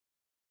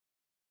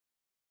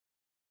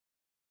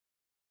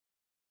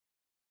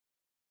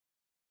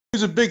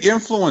Who's a big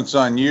influence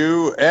on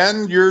you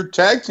and your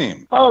tag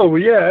team? Oh,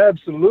 yeah,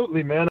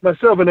 absolutely, man.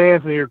 Myself and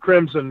Anthony or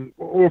Crimson,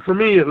 or for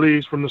me at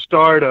least, from the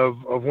start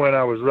of when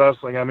I was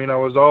wrestling, I mean, I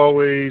was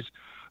always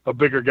a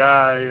bigger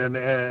guy, and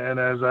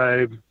as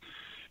I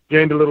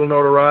gained a little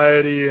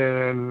notoriety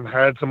and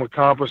had some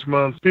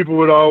accomplishments, people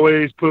would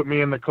always put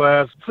me in the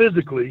class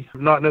physically,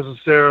 not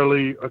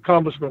necessarily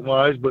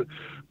accomplishment-wise, but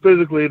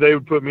physically they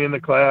would put me in the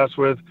class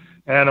with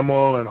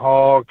Animal and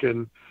Hawk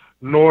and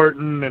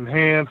Norton and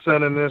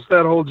Hanson and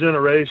that whole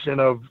generation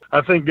of,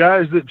 I think,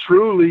 guys that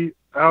truly,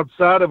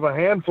 outside of a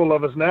handful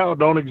of us now,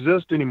 don't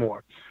exist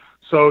anymore.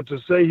 So to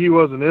say he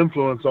was an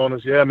influence on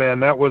us, yeah,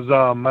 man, that was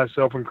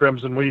myself and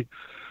Crimson. We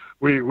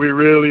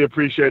really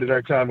appreciated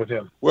our time with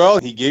him. Well,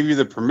 he gave you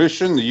the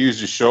permission to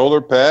use the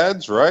shoulder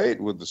pads, right,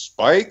 with the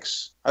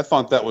spikes. I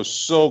thought that was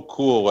so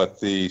cool at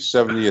the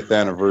 70th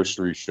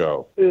anniversary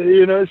show.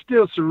 You know, it's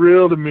still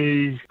surreal to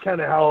me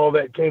kind of how all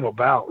that came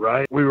about,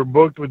 right? We were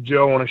booked with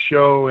Joe on a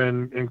show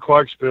in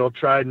Clarksville,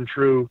 tried and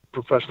true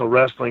professional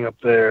wrestling up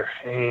there.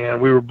 And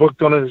we were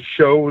booked on a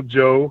show with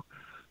Joe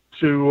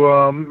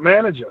to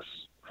manage us,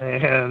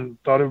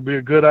 and thought it would be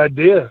a good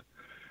idea.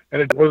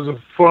 And it was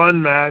a fun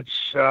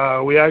match.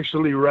 We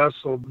actually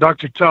wrestled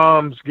Dr.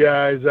 Tom's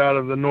guys out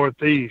of the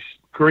Northeast,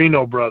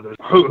 Carino brothers,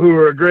 who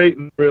are great,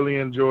 and really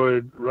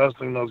enjoyed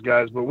wrestling those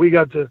guys. But we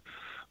got to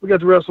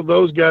wrestle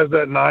those guys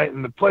that night,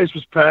 and the place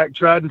was packed,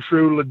 tried and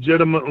true,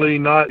 legitimately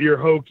not your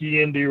hokey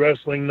indie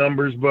wrestling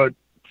numbers, but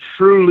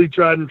truly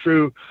tried and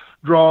true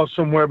draw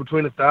somewhere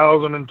between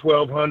 1,000 and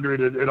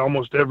 1,200 at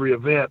almost every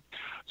event.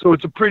 So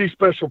it's a pretty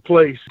special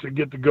place to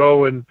get to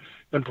go and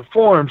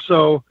perform.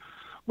 So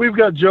we've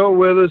got Joe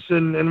with us,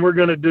 and we're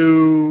going to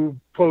do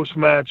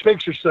post-match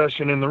picture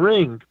session in the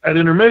ring. At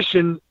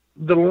intermission,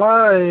 the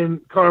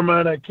line,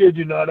 Carmine, I kid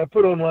you not, I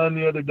put online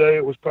the other day,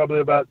 it was probably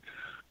about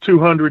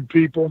 200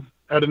 people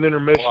at an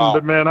intermission. Wow.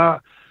 But, man,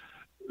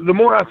 the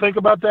more I think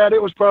about that,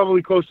 it was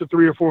probably close to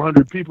 300 or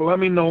 400 people. I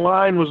mean, the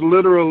line was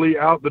literally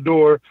out the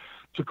door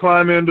to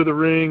climb into the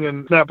ring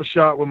and snap a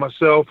shot with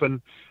myself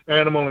and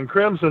Animal and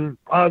Crimson.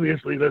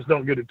 Obviously, let's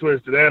don't get it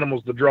twisted.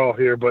 Animal's the draw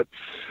here, but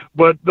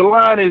the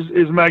line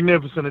is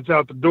magnificent. It's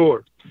out the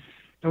door.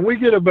 And we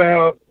get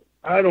about,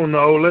 I don't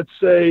know, let's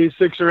say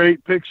 6 or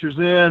 8 pictures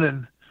in,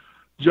 and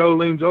Joe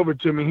leans over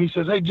to me. He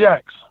says, "Hey,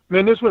 Jax,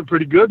 man, this went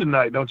pretty good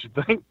tonight, don't you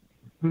think?"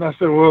 And I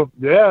said, "Well,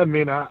 yeah, I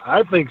mean,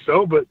 I think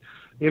so, but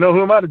you know,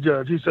 who am I to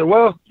judge?" He said,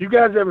 "Well, you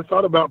guys ever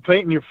thought about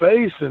painting your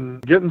face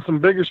and getting some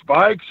bigger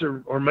spikes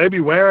or maybe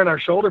wearing our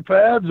shoulder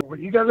pads?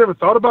 You guys ever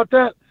thought about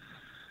that?"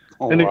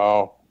 Oh, and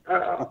wow.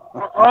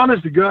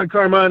 Honest to God,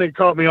 Carmine, it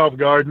caught me off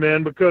guard,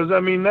 man, because, I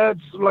mean, that's,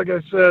 like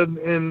I said,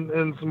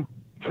 in some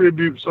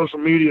tribute social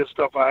media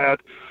stuff I had,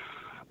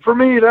 for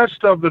me, that's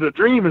stuff that a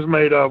dream is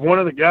made of. One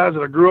of the guys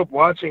that I grew up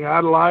watching,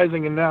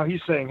 idolizing, and now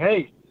he's saying,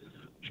 "Hey, you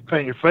should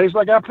paint your face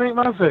like I paint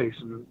my face,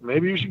 and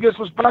maybe you should get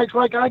some spikes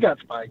like I got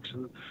spikes."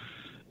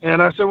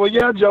 And I said, "Well,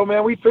 yeah, Joe,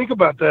 man, we think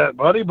about that,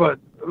 buddy, but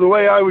the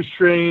way I was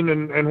trained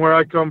and where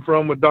I come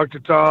from with Dr.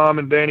 Tom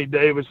and Danny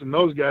Davis and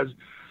those guys,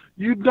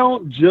 you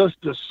don't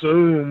just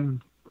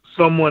assume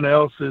someone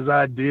else's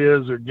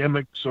ideas or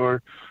gimmicks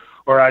or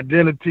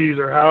identities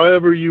or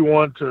however you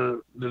want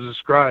to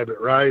describe it,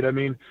 right? I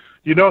mean,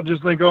 you don't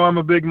just think, oh, I'm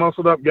a big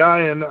muscled up guy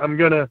and I'm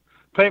going to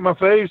paint my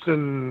face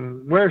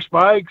and wear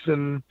spikes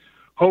and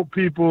hope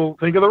people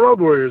think of the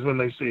Road Warriors when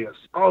they see us.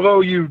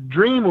 Although you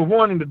dream of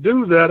wanting to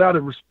do that out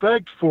of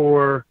respect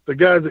for the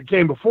guys that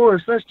came before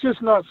us, that's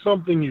just not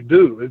something you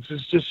do. It's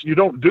just you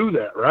don't do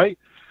that, right?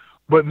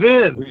 But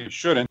then... Well, you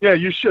shouldn't. Yeah,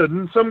 you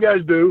shouldn't. Some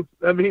guys do.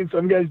 I mean,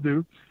 some guys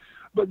do.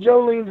 But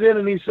Joe leans in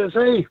and he says,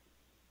 "Hey,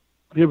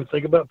 you ever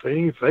think about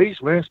painting your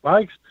face, wearing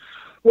spikes?"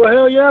 "Well,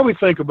 hell yeah, we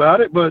think about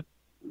it, but,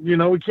 you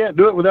know, we can't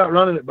do it without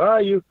running it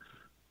by you."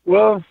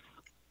 "Well,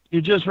 you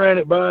just ran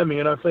it by me,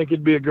 and I think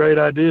it'd be a great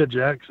idea,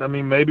 Jax. I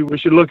mean, maybe we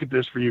should look at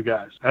this for you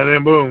guys." And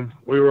then, boom,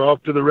 we were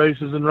off to the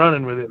races and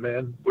running with it,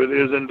 man, with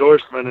his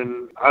endorsement.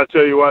 And I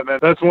tell you what, man,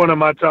 that's one of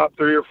my top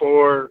 3 or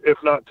 4, if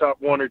not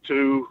top 1 or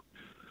 2.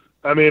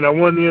 I mean, I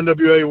won the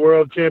NWA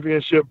World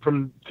Championship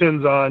from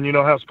Tenzan. You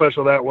know how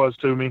special that was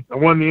to me. I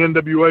won the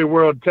NWA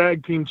World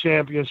Tag Team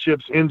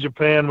Championships in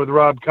Japan with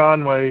Rob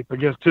Conway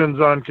against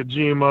Tenzan,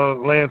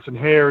 Kojima, Lance, and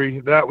Harry.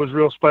 That was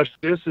real special.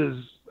 This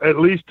is at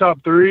least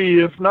top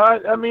 3, if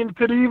not, I mean,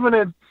 could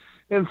even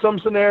in some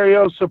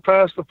scenarios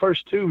surpass the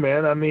first 2,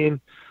 man. I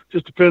mean,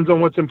 just depends on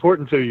what's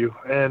important to you.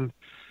 And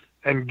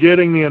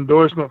getting the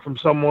endorsement from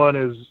someone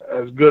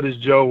as good as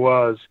Joe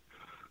was,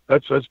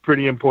 that's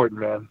pretty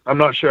important, man. I'm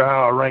not sure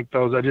how I rank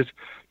those. I just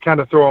kind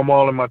of throw them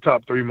all in my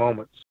top 3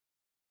 moments.